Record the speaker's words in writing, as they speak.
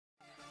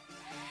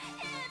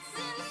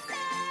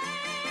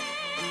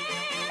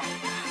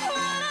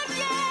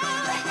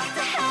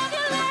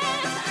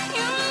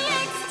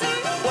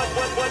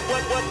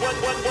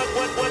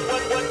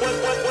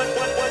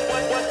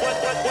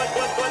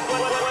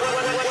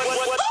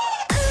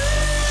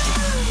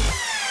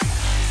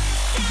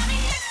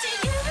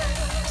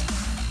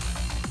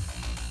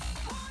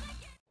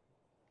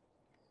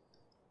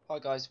Hi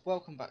guys,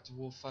 welcome back to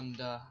War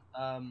Thunder.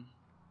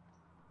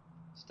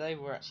 Today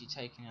we're actually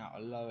taking out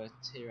a lower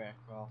tier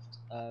aircraft,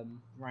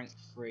 rank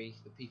 3,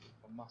 the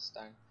P51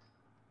 Mustang.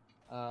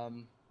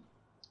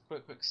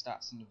 Quick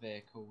stats on the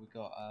vehicle. We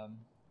got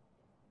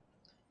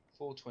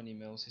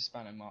 420mm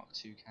Hispano Mark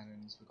II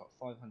cannons. We've got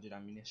 500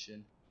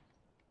 ammunition.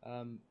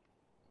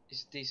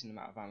 It's a decent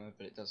amount of ammo,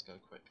 but it does go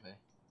quickly.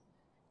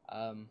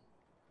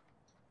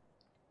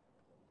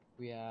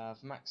 We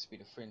have max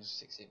speed of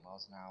 368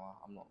 miles an hour.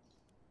 I'm not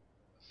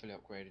fully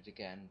upgraded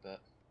again, but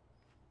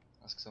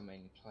that's because I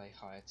mainly play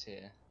higher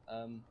tier.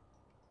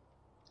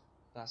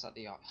 That's at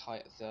the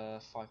height of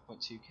the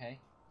 5.2k.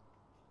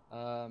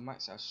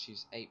 Max altitude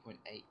is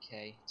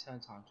 8.8k. Turn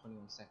time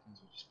 21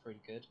 seconds, which is pretty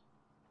good.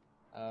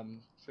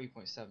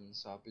 3.7,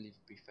 so I believe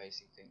we'll be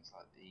facing things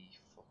like the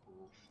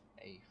Focke-Wulf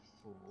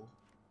A4,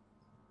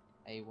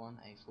 A1,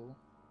 A4.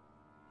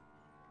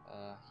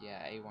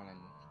 Yeah, A1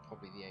 and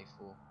probably the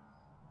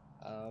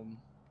A4.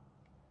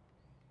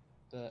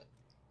 But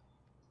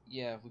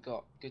yeah, we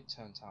got good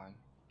turn time.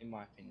 In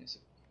my opinion, it's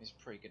a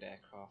pretty good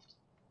aircraft.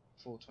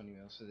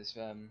 420mm for this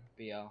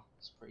BR,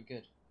 it's pretty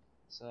good.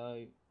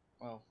 So,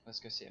 well, let's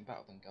go sit in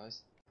battle then,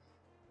 guys.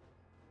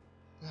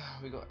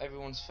 We got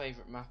everyone's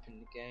favourite map in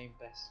the game,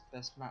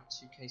 best map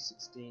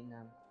 2K16.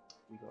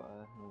 We got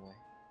Norway.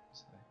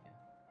 So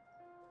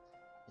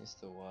yeah, it's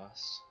the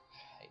worst.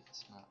 I hate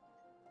this map.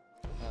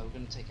 We're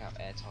gonna take out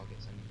air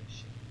targets on this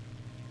shit.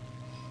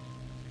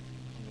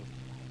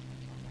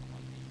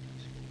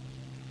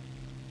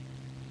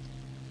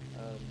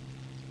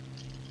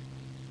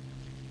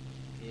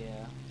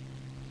 Yeah,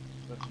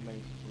 not many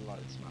people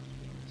like this map, to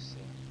be honest. So.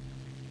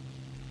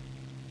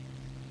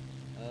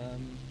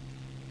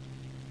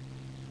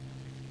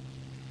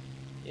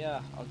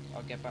 Yeah,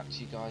 I'll get back to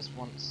you guys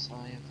once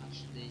I have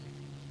actually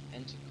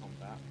entered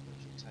combat,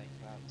 which will take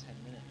about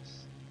 10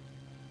 minutes.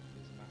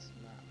 It's a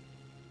massive map,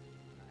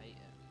 and I hate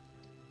it.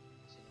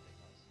 See you in a bit,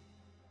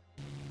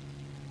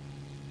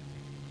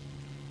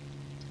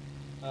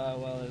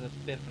 guys. Well, there's a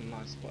bit of a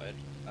nice spotted.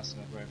 That's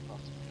another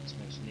aircraft to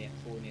mention. The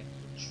F4 and the F4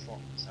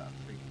 Trops at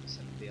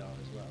 3.7 BR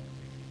as well,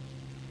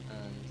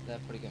 and they're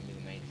probably going to be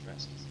the main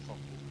threats because the Focke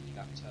will be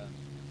that turn.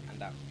 And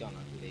that gun,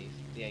 I believe,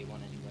 the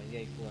A1 anyway. The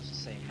A4 has the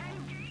same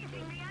one,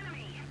 but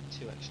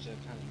 2 extra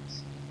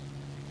cannons,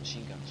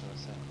 machine guns, shall I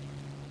say?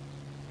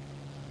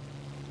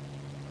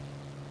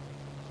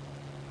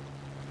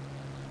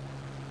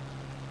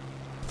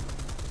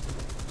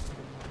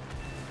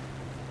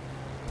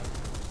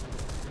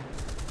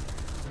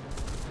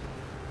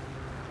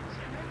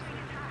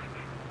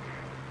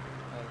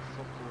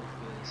 Focke-Wulf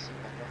is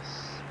above us.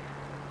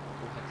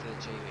 We'll head for the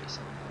J87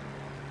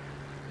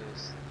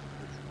 because the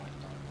might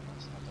die on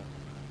us. I don't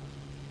know.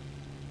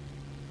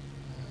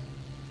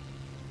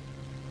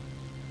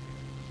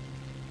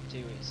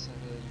 J87.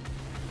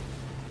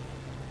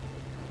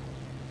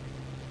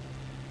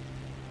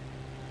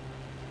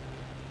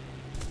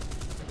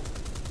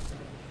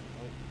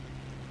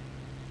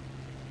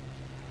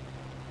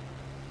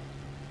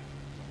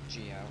 G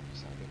out,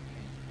 because that'll be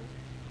painful.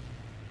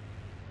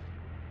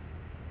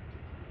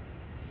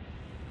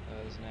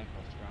 There's an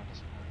aircraft around us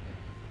apparently.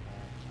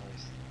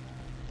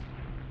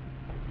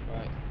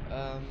 Right,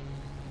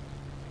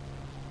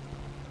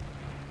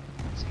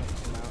 let's not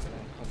come out and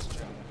then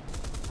concentrate on it.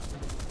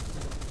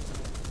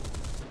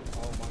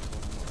 Oh my god,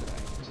 I'm not good at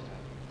aiming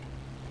today.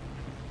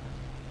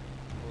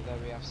 Well, there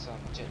we have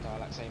some jet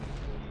dialects aiming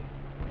for you.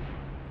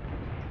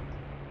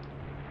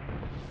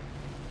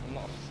 I'm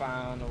not a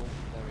fan of.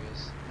 There he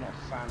is. I'm not a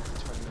fan of the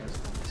 20 minutes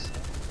on this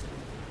stuff.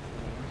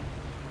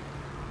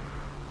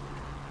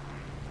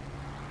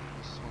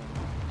 This is 1 in 9.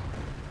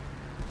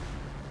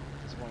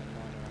 There's 1 in 9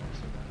 around,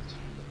 so I need to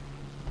look.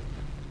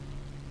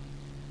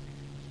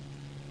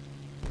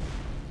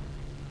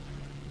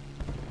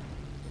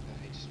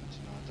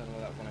 I don't know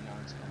where that 1 in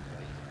 9's gone, but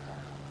you can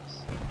find this.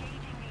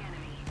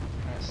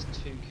 That's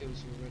 2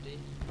 kills already.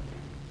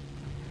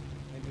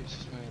 Maybe it's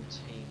just my own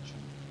team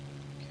trying to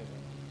kill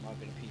him. Might have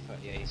been a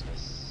P38, so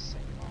it's the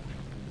same arm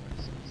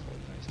almost, that's what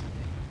it knows to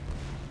me.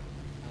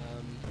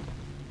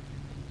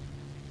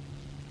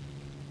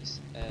 This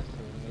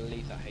airfield, I'm going to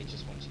leave that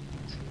HS1 to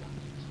land.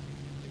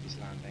 If he's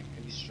landing.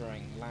 If he's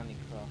destroying landing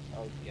craft,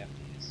 oh yeah,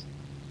 he is.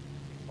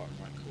 Bottom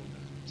right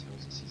corner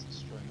tells us he's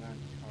destroying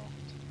landing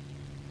craft.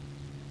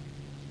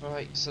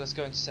 Right, so let's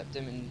go intercept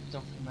him and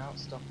knock him out,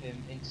 stop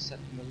him,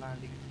 intercept him with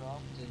landing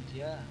craft, and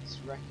yeah, let's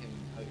wreck him,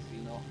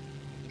 hopefully not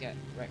get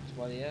wrecked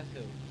by the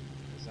airfield,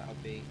 because that'll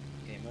be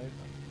game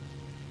over.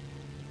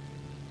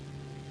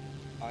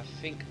 I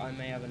think I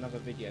may have another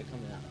video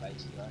coming out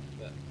later though,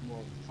 but more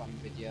of a fun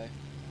video,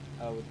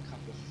 with a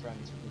couple of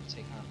friends. We're going to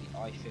take out the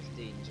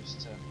I-15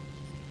 just to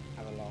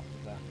have a laugh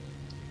with that.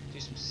 Do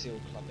some seal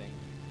clubbing.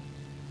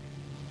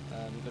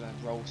 We're going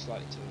to roll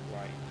slightly to the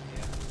right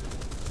here.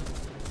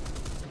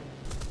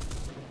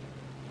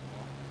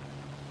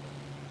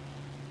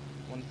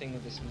 One thing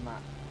with this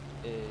map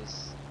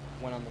is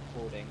when I'm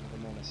recording, if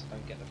I'm honest, I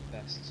don't get the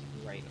best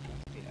rate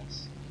of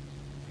FPS.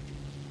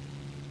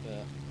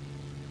 But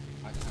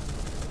I can.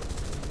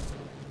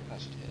 That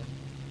should hit it.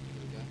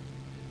 Here we go.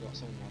 We've got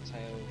someone on our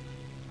tail.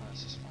 Oh,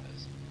 it's just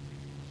fighters.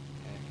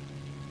 Okay.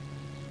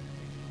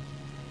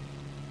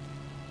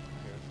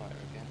 I hear a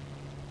fighter again.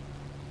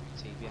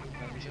 TBF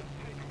Avenger.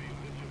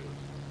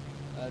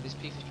 This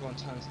P51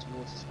 turns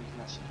towards us, we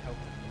can actually help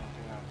him and knock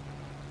him out.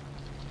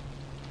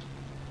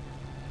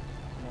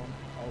 Come on.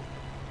 Oh.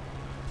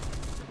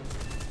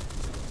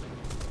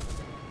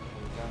 There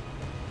we go.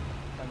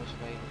 Damage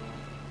of 81.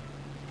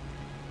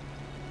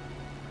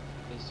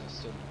 Please don't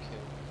steal my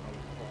kill. I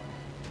will cry.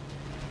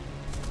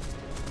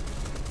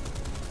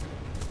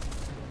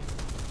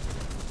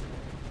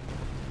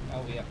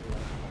 Oh yeah, we run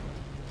out of ammo.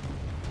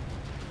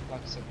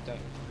 Like I said, we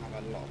don't have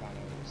a lot of ammo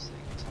in this thing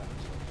in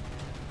terms of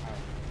power.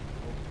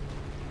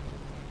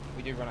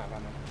 We do run out of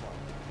ammo quite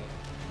quickly.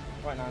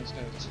 Right now I'm just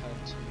going to return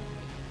to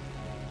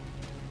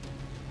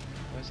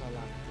where's our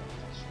landing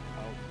craft?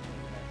 Oh,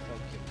 no, third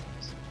kill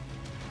guys.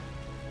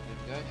 There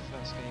we go,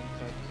 first game,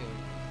 third kill.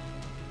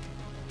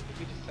 If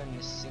we defend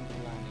this single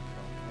landing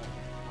craft, we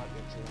might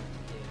be able to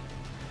land here.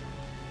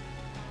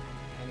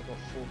 Only got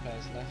 4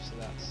 players left, so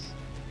that's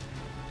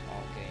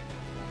our game, I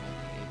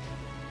believe.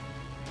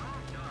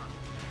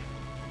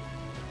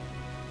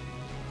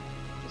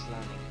 This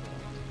landing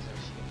craft is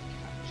actually going to be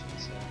captured,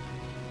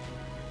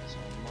 so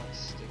I might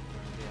stick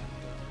around the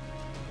airfield,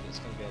 but it's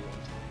going to be a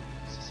long time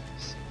because it's going to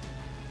be sick.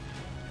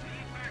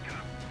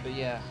 But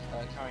yeah,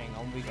 carrying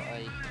on, we got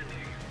a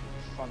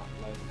fun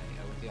upload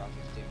later with the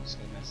I-15. I'm just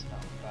going to mess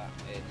about with that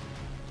in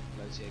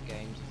loads of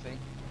games, I think.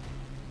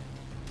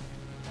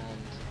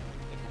 And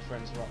if my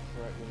friends are up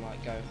for it, we might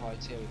go high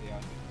tier with the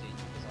I-15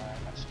 because I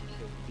have actually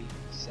killed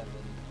B-57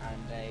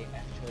 and a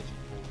F-2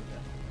 before with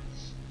it.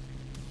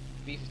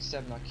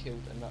 B-57 I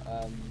killed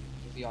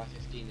with the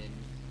I-15 in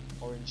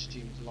Orange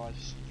Doom's live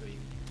stream.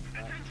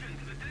 Attention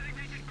to the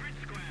designated grid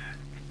square.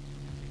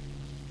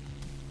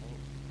 Oh,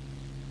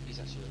 he's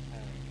actually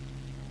repairing.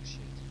 Oh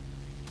shit.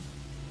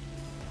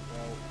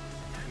 Well,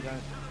 we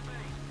don't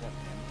want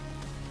him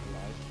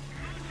alive.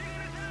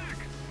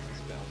 It's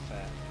a bit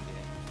unfair for the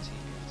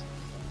team.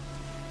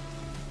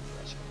 We're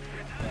actually going to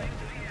pull up there.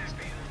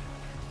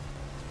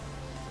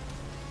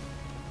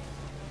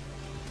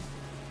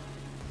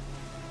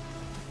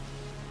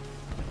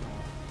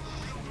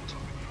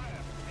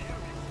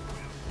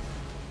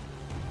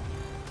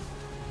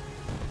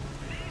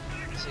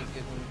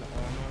 Good when we got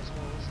our ammo as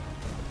well. I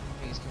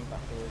think he's coming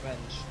back for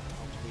revenge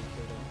after we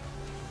killed him.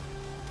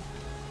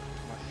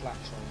 My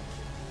flaps on him.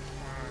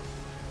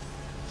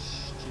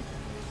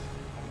 Stupid move.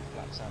 Having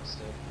flaps out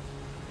still.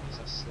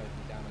 So that's slowed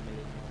me down a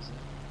million miles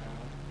an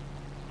hour.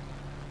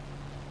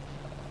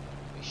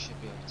 We should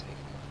be able to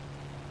take him out.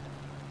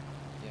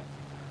 Yep.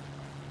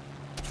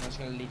 I'm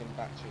just going to lead him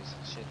back to his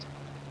shit.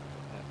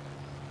 Yeah.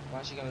 I'm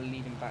actually going to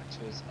lead him back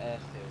to his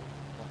airfield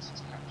once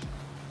it's captured.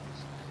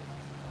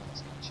 Oh,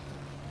 it's captured.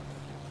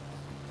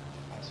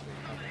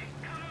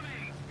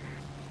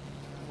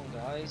 Come on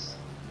guys,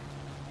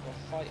 we've got a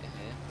fighter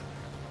here.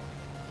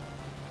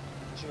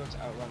 I should be able to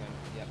outrun him.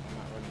 Yep, I'm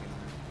outrunning him.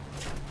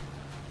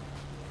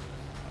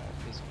 Oh,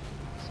 please.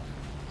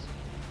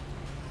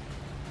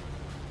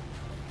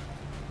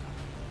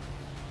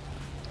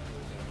 Here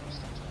we go, I'm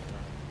starting to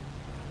outrun him.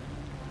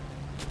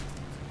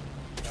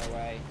 Go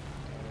away.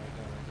 Go away,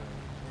 go away, go away.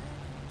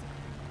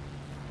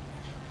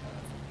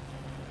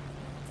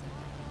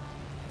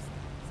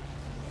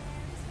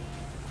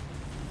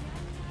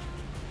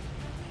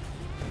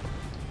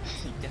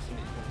 He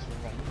definitely wants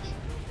revenge.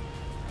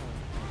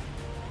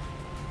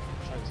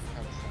 Tries to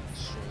cover that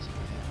destroys him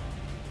here.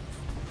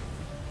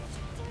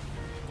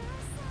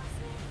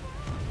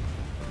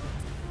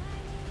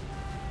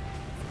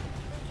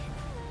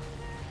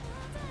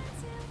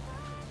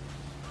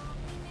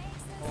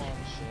 Come on,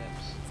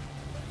 ships.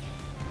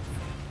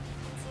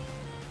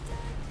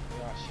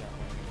 We're actually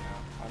outrunning now.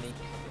 I need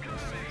to cover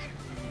those,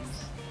 please.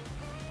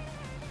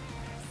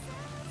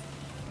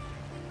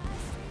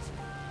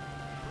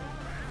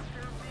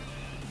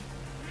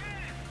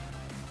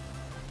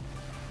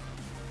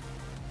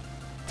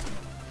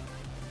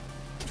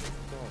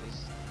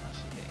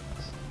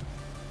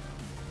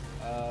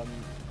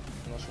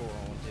 I'm not sure what I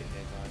want to do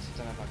here, guys. I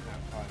don't know if I can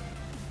outrun him.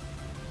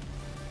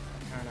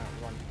 I can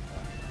outrun him,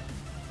 though.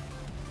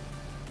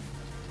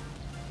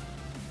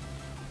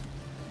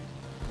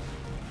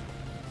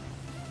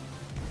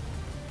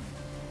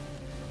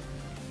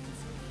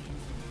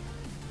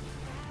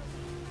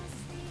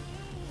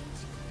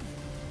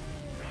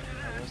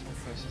 Oh, where's my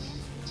closest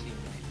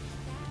teammate?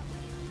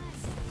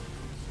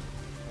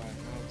 Right,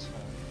 now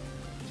turn.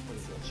 He's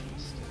probably watching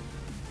us still.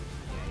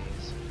 Yeah, he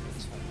is. He'll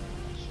turn now.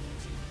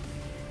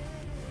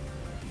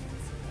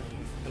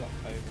 Pull up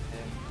over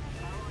him.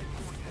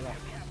 Pull up.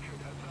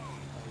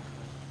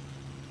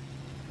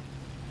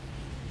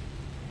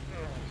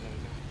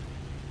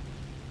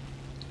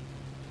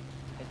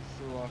 Head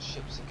through our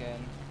ships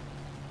again.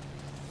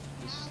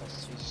 He's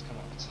just come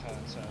up a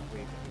turn, so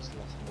we've lost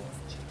more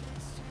energy.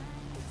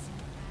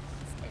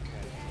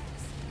 Okay.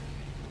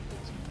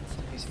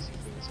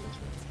 P63 is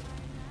also.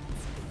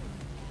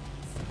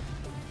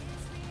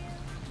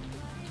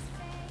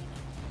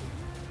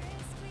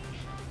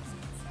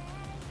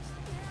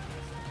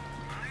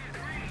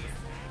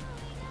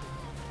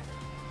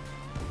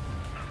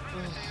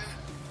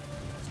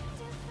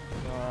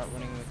 Alright,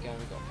 running him again.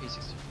 We've got a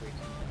P63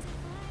 coming.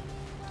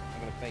 I'm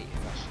gonna bait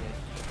him actually.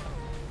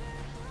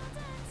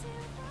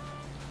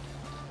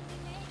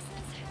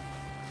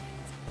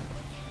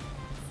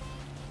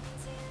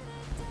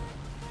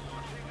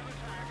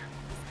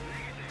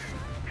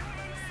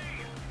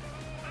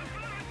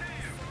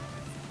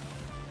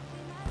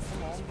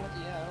 Come on,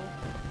 bloody hell.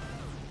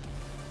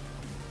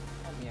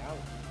 Help me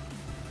out.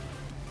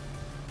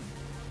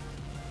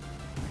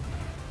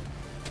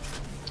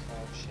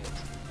 Oh shit.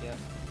 Yep.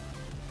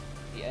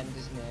 The end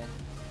is near.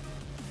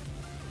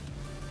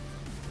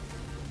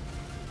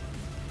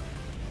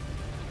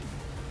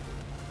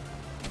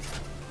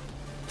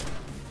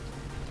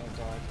 Don't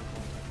die if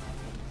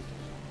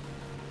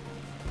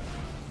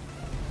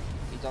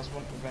he does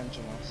want revenge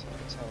on us, I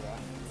can tell that.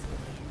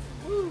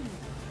 Woo!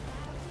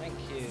 Thank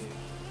you.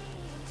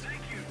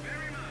 Thank you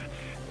very much.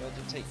 Well, it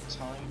did take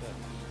time, but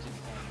you did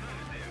fine.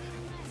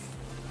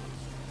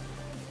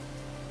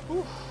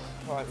 Whew.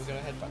 Right, we're gonna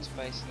head back to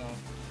base now.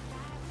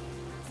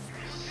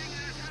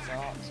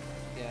 Start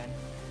again.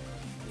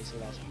 He's the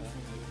last player. I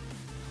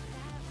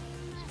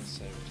was gonna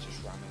say we're just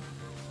ramming,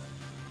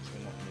 because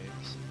we're not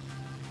noobs.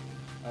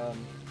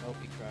 Oh,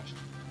 he crashed.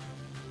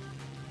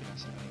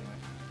 Finesse him anyway.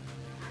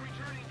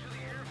 Returning to the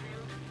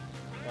airfield.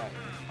 Right,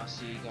 I'll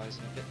see you guys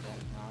in a bit then.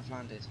 Now I've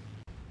landed.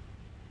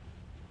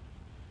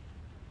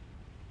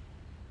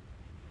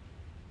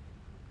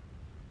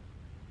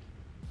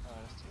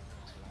 Alright, let's take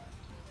that to land.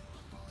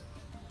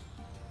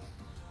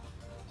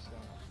 Slow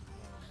enough.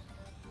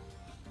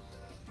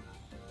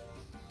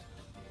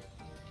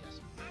 Yes.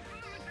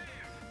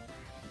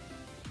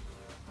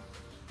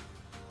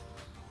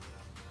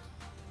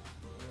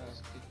 That was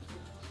a good,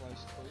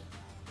 close call.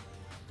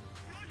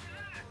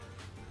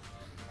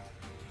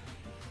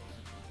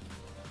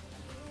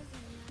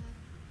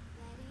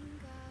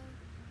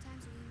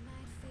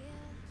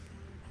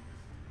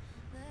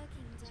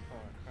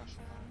 Alright, crash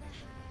on that.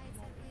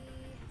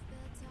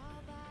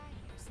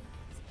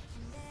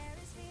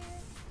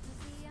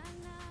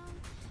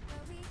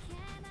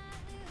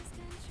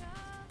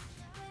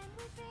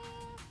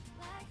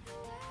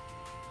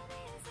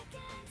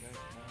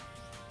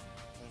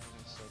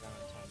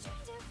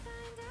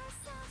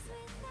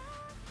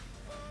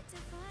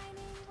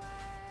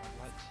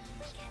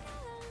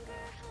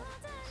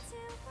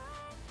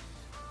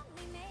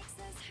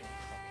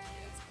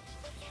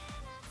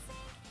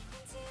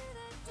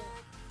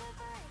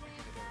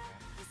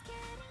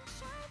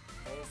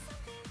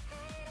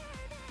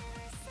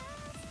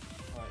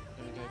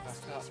 Back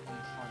up and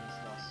find his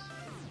last.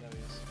 There he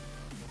is.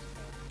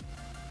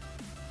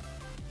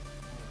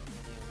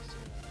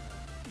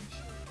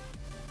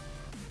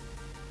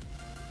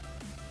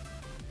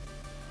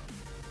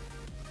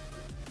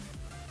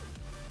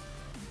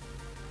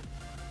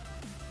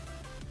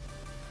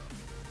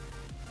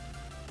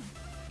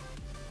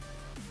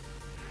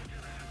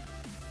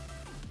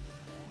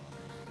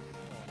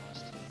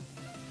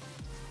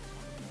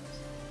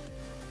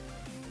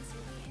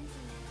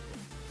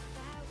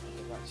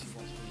 Actually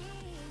wants me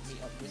to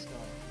meet up this guy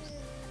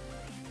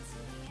who's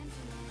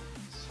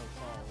so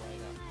far away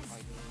that I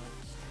don't know.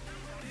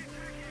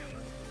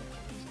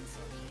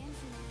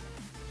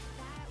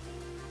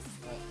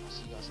 Right, I'll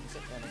see you guys in a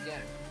bit then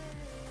again.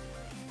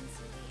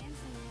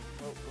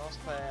 Well, last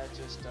player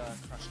just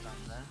crashed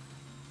down there.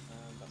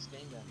 That's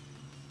game then,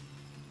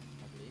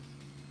 I believe.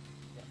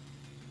 Yep.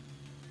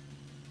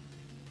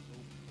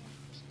 Oh,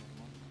 that's another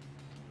one.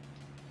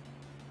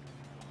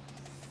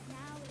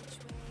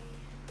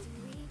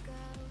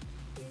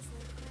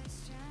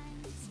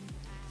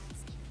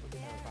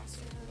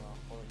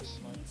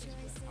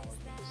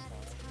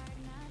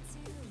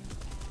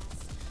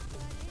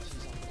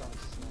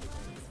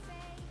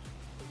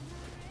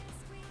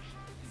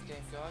 Good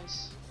game, guys.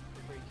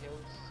 3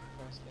 kills,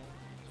 first game.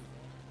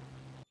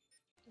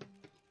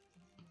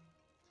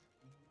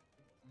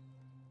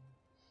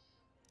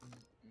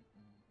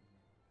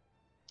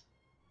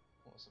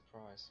 What a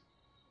surprise.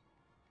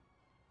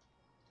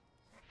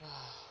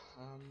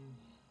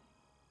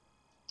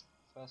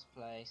 First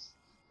place,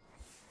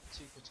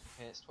 2 critical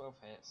hits, 12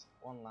 hits,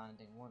 1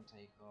 landing, 1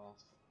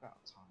 takeoff,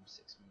 about time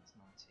 6 minutes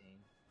 19.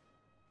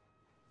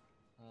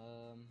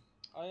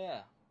 Oh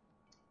yeah,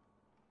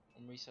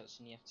 I'm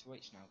researching the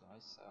F2H now,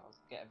 guys, so I'll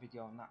get a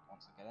video on that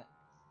once I get it.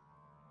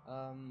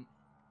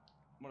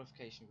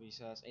 Modification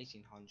research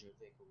 1800,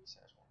 vehicle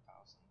research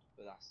 1000,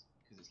 but that's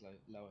because it's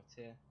lower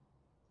tier.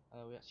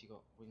 We actually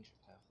got wings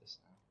repair for this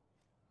now.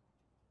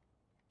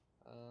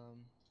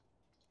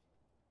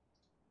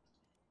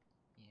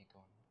 Yeah, go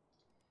on.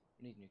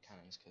 We need new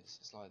cannons because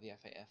it's like the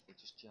F8F, they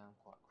just jam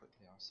quite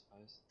quickly, I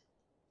suppose.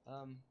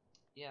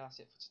 Yeah, that's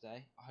it for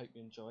today. I hope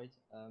you enjoyed.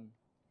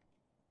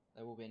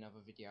 There will be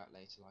another video out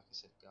later, like I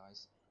said,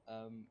 guys.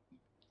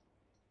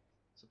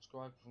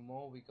 Subscribe for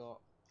more. We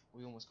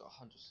almost got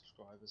 100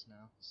 subscribers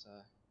now, so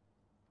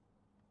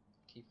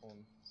keep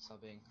on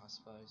subbing, I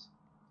suppose.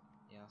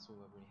 Yeah, that's all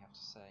I really have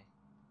to say.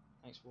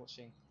 Thanks for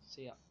watching.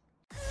 See ya.